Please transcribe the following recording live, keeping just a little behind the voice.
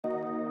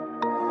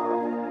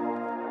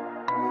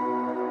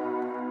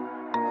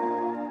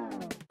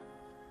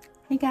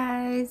Hey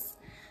guys,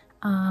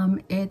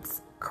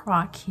 it's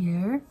Croc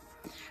here.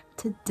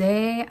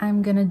 Today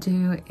I'm gonna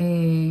do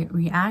a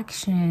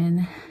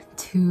reaction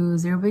to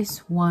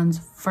ZeroBaseOne's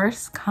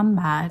first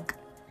comeback,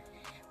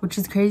 which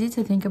is crazy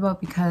to think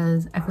about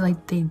because I feel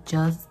like they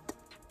just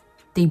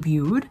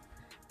debuted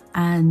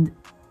and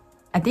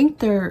I think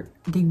their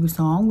debut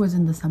song was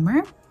in the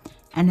summer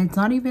and it's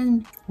not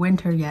even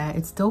winter yet,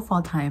 it's still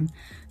fall time.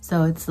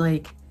 So it's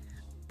like,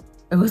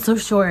 it was so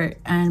short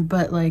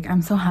but like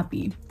I'm so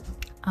happy.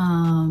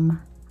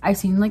 I've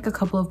seen like a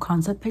couple of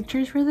concept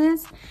pictures for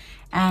this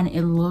and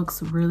it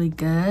looks really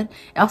good.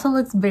 It also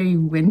looks very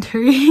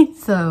wintry,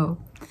 so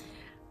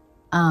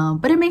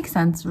but it makes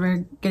sense,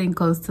 we're getting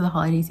close to the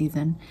holiday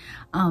season.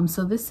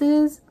 So this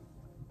is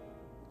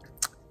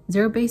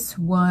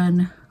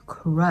ZeroBaseOne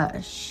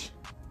Crush.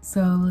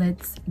 So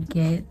let's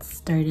get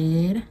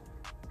started.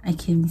 I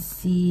can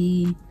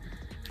see,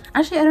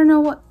 actually I don't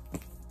know what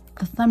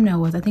the thumbnail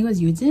was. I think it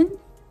was Yujin.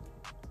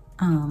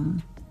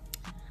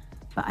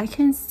 But I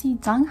can see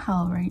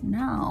Donghao right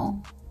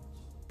now.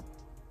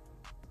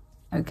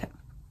 Okay.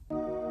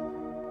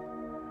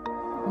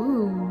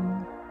 Ooh.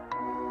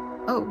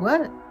 Oh,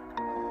 what?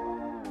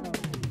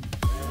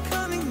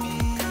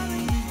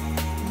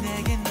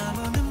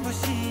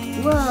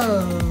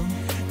 Whoa.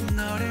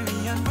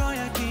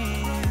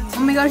 Oh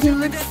my gosh, he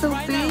looks so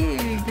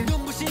big.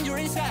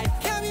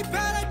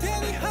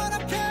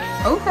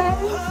 Okay.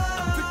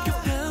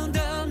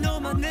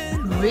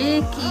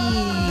 Ricky.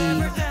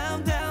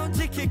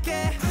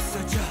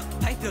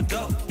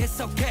 It's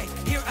okay,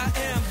 here I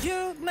am.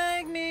 You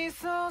make me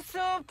so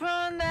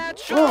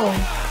supernatural.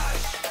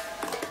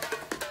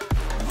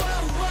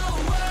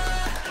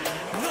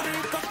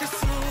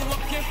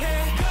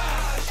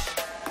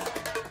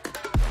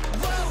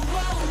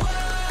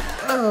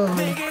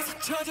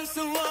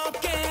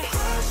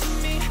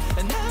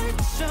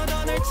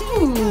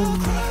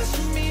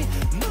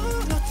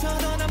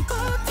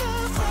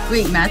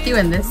 Wait, Matthew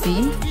in this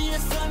scene?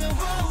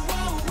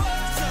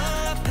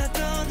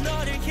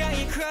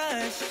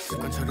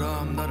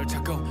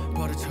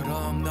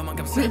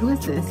 Wait, who is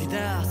this?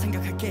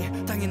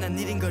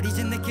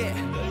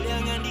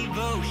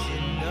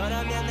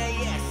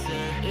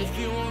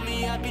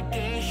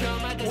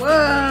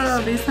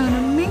 Whoa, they sound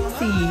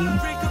amazing.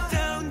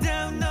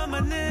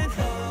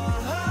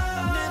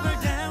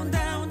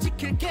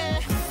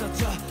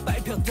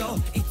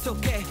 It's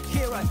okay,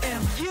 here I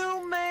am.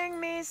 You make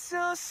me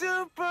so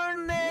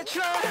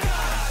supernatural.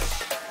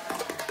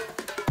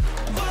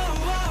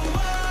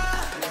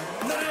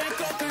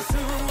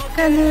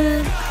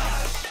 Hello.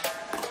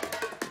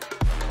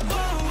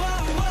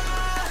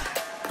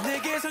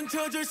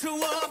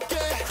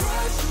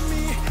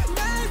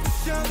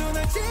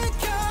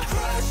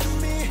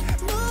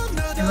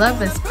 I love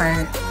this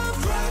part.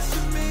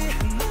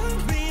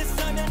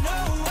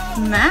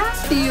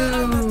 Matthew!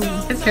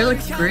 His hair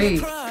looks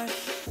great.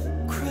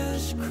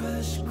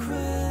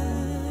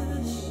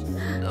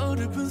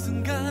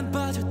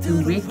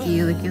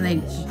 Ricky looking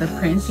like the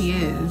prince he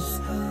is.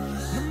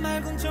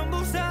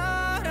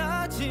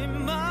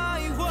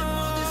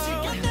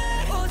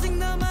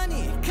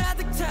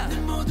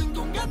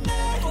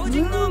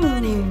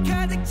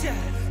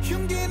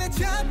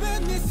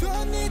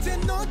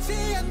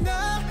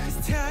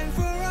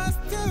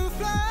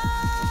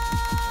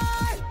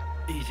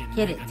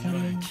 Get it, Teddy.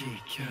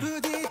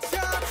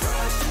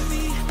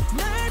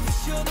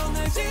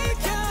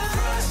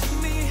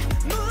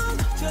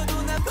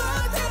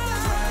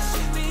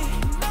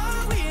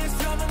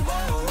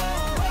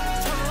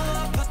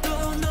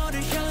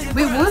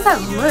 Wait, what was that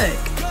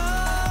look?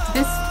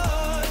 This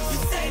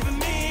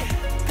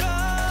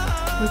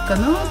was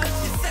gonna look?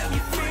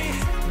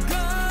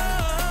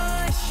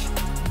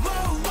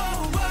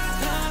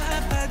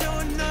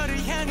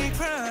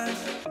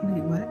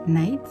 Wait, what?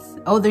 Knights?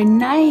 Oh, they're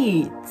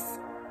knights!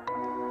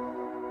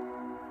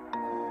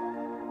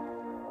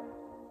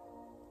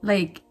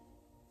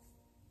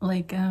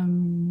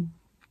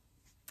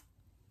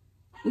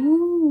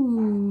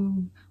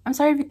 Ooh. I'm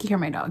sorry if you can hear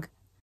my dog.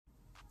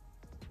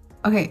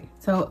 Okay,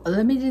 so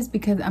let me just,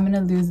 because I'm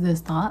gonna lose this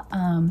thought.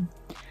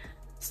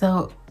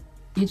 So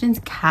Yujin's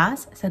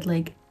cast said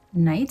like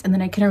knights, and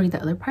then I couldn't read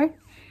the other part,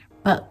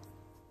 but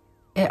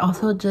it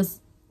also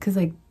just, because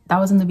like that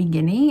was in the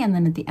beginning, and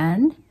then at the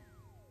end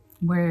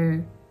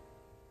where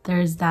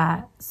there's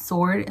that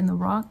sword in the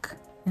rock,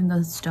 in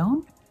the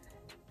stone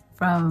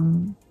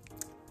from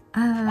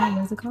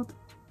what's it called?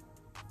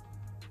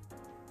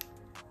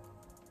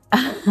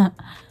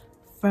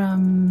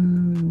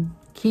 From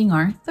King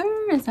Arthur?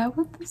 Is that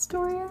what the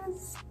story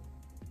is?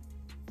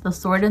 The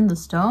sword in the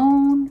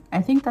stone?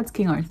 I think that's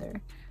King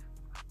Arthur.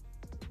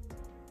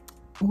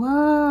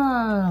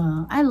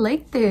 Whoa, I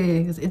like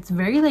this. It's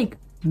very like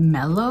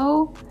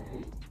mellow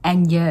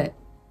and yet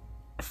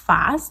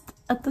fast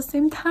at the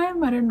same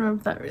time. I don't know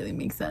if that really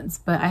makes sense,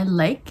 but I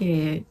like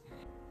it.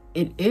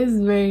 It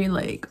is very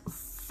like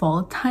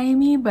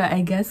fall-timey, but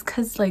I guess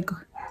because like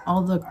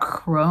all the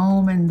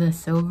chrome and the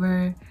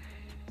silver,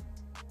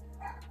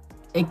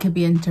 it could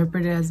be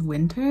interpreted as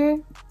winter.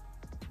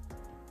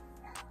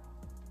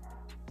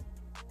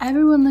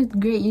 Everyone looked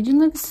great. Eugene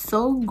looks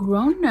so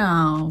grown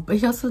now, but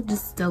he also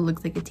just still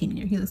looks like a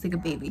teenager. He looks like a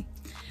baby.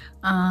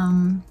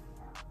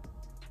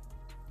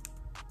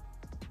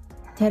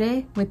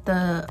 Tere with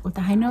the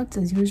high notes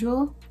as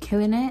usual,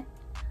 killing it.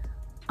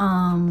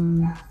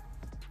 Oh,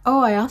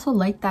 I also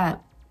like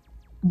that.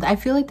 I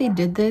feel like they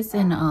did this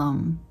in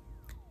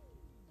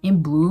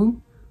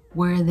Bloom,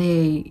 where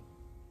they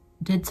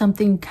did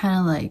something kind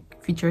of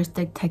like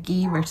futuristic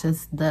techie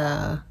versus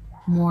the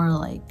more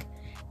like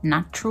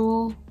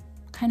natural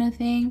kind of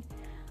thing.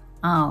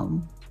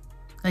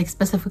 Like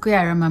specifically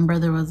I remember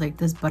there was like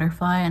this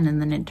butterfly and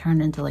then it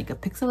turned into like a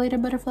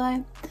pixelated butterfly,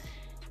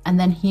 and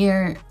then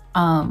here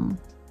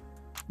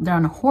they're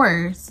on a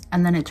horse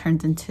and then it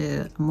turns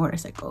into a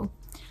motorcycle.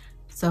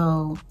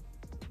 So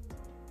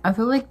I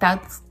feel like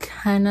that's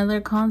kind of their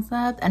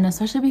concept, and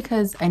especially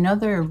because I know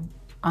their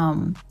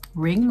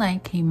ring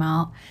light came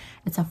out.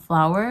 It's a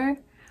flower,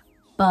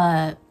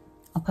 but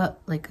I'll put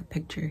like a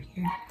picture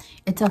here.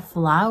 It's a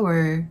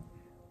flower,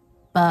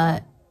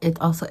 but it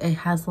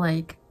has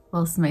like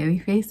little smiley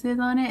faces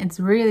on it. It's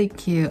really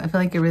cute. I feel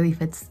like it really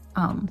fits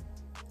them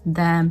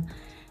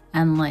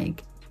and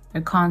like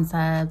their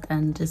concept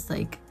and just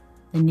like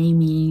the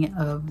naming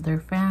of their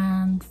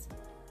fans.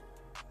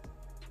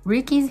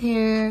 Ricky's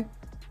here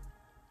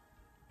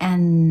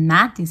and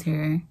Matthew's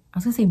hair. I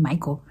was gonna say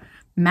Michael.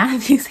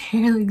 Matthew's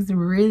hair looks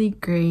really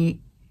great.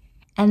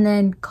 And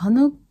then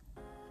Kanuk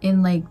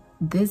in like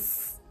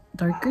this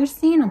darker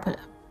scene, I'll put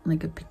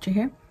like a picture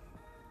here.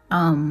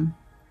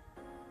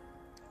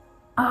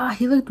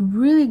 He looked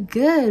really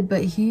good,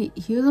 but he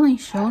was only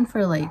shown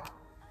for like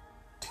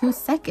 2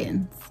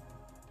 seconds.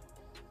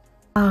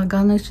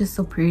 Ganuk's just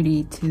so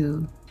pretty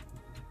too.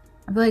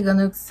 I feel like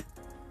Ganuk's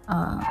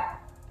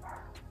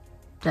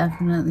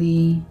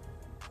definitely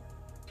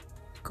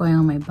going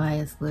on my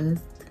bias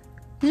list.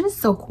 He's just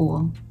so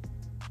cool.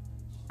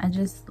 I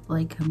just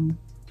like him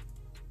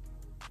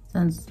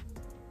since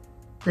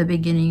the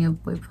beginning of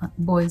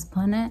Boys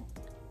Planet,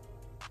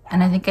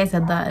 and I think I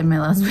said that in my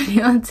last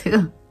video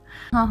too.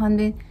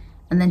 And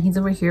then he's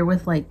over here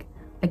with like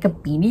a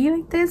beanie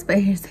like this, but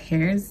his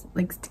hair is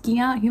like sticking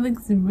out. He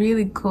looks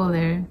really cool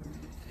there.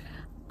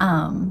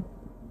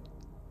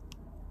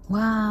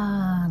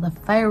 Wow, the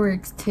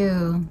fireworks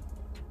too.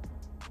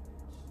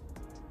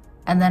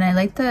 And then I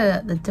like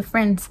the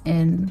difference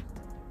in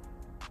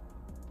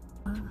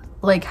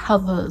like how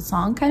the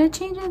song kind of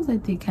changes.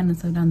 Like they kind of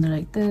slow down. They're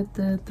like da,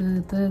 da, da,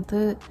 da,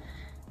 da,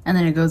 and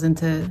then it goes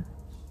into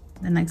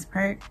the next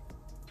part.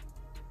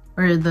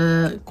 Or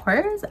the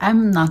choirs.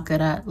 I'm not good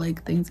at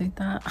like things like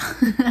that.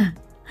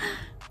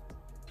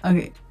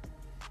 Okay.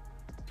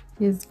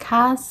 His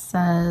cast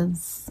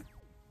says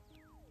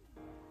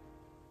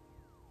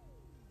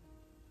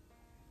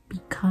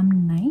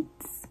become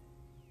knights.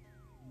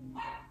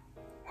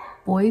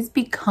 Boys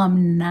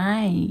become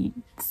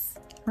knights,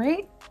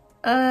 right?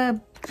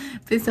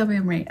 Please tell me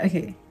I'm right.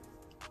 Okay.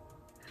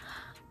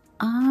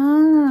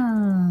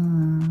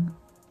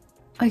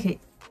 Okay.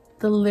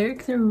 The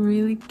lyrics are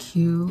really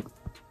cute.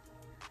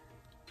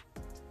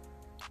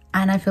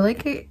 And I feel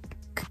like it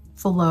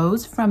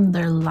flows from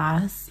their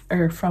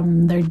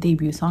from their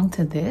debut song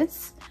to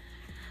this.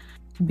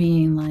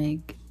 Being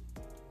like,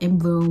 in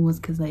bloom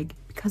was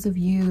because of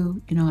you,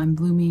 you know, I'm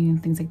blooming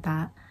and things like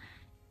that.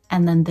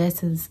 And then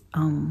this is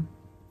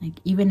like,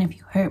 even if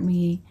you hurt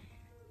me,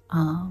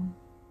 I'll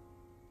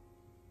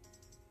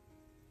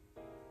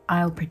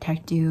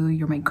protect you,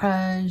 you're my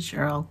crush,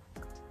 or I'll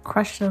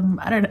crush them.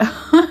 I don't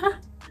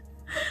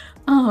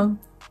know.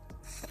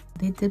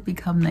 They did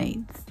become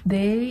knights.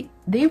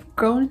 They've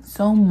grown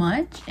so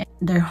much.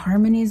 Their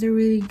harmonies are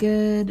really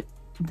good.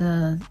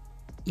 The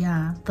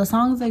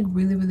song is like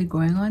really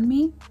growing on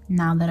me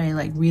now that I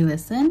like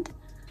re-listened,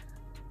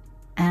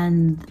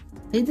 and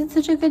they did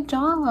such a good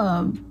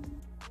job.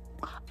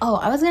 Oh,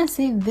 I was gonna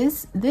say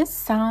this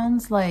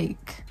sounds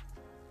like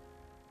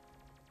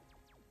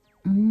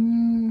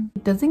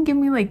it doesn't give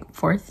me like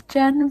 4th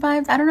gen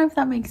vibes. I don't know if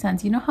that makes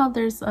sense. You know how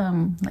there's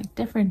like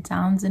different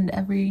sounds in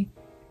every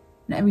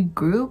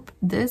group?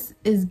 This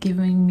is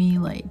giving me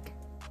like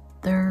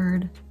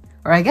 3rd,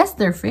 or I guess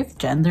they're 5th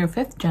gen. They're a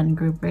 5th gen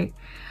group, right?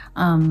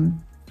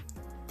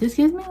 This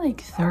gives me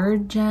like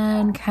 3rd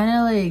gen, kind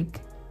of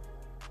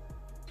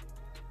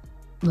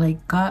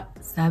like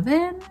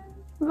GOT7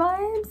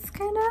 vibes,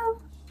 kind of.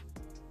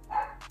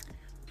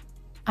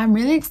 I'm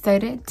really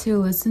excited to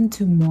listen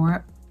to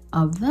more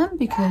of them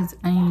because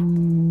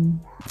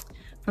I'm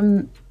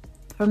from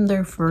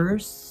their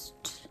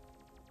first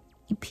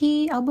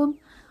EP album.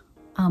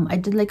 I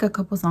did like a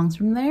couple songs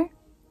from there,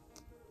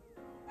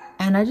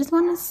 and I just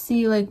want to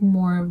see like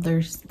more of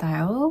their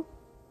style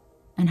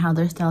and how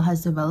their style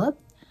has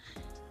developed.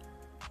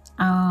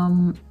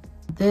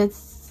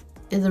 This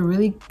is a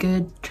really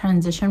good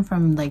transition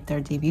from like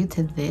their debut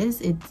to this.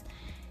 It's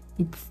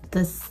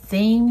the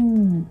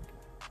same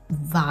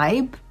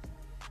vibe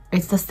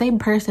it's the same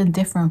person,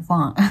 different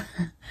font.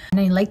 And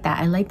I like that.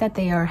 I like that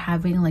they are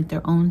having like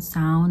their own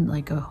sound,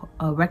 like a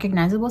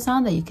recognizable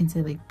sound that you can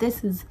say like,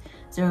 this is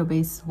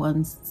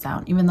ZeroBaseOne's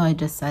sound, even though I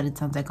just said it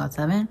sounds like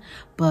GOT7,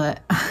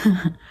 but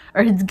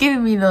or it's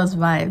giving me those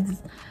vibes.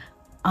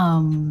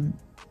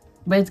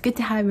 But it's good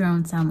to have your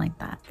own sound like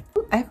that.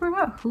 I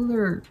forgot who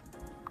their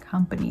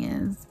company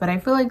is, but I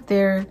feel like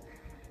they're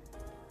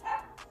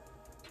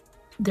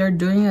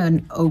doing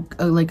a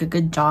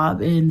good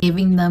job in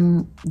giving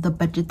them the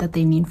budget that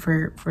they need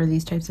for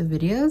these types of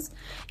videos,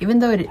 even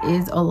though it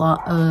is a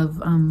lot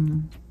of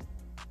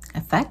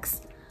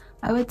effects.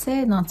 I would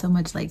say not so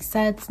much like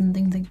sets and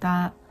things like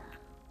that,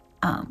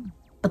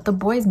 but the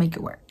boys make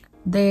it work.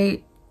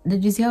 Did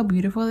you see how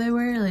beautiful they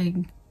were? Like,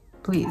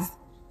 please,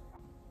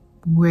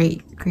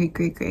 great.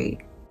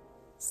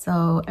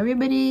 So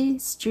everybody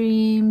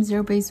stream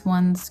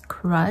ZeroBaseOne's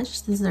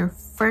Crush. This is their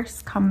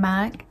first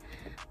comeback,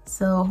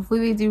 so hopefully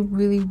we do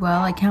really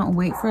well. I can't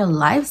wait for a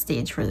live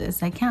stage for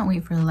this. And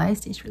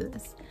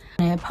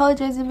I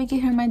apologize if you can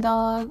hear my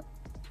dog,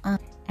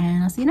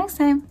 and I'll see you next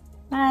time.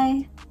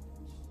 Bye.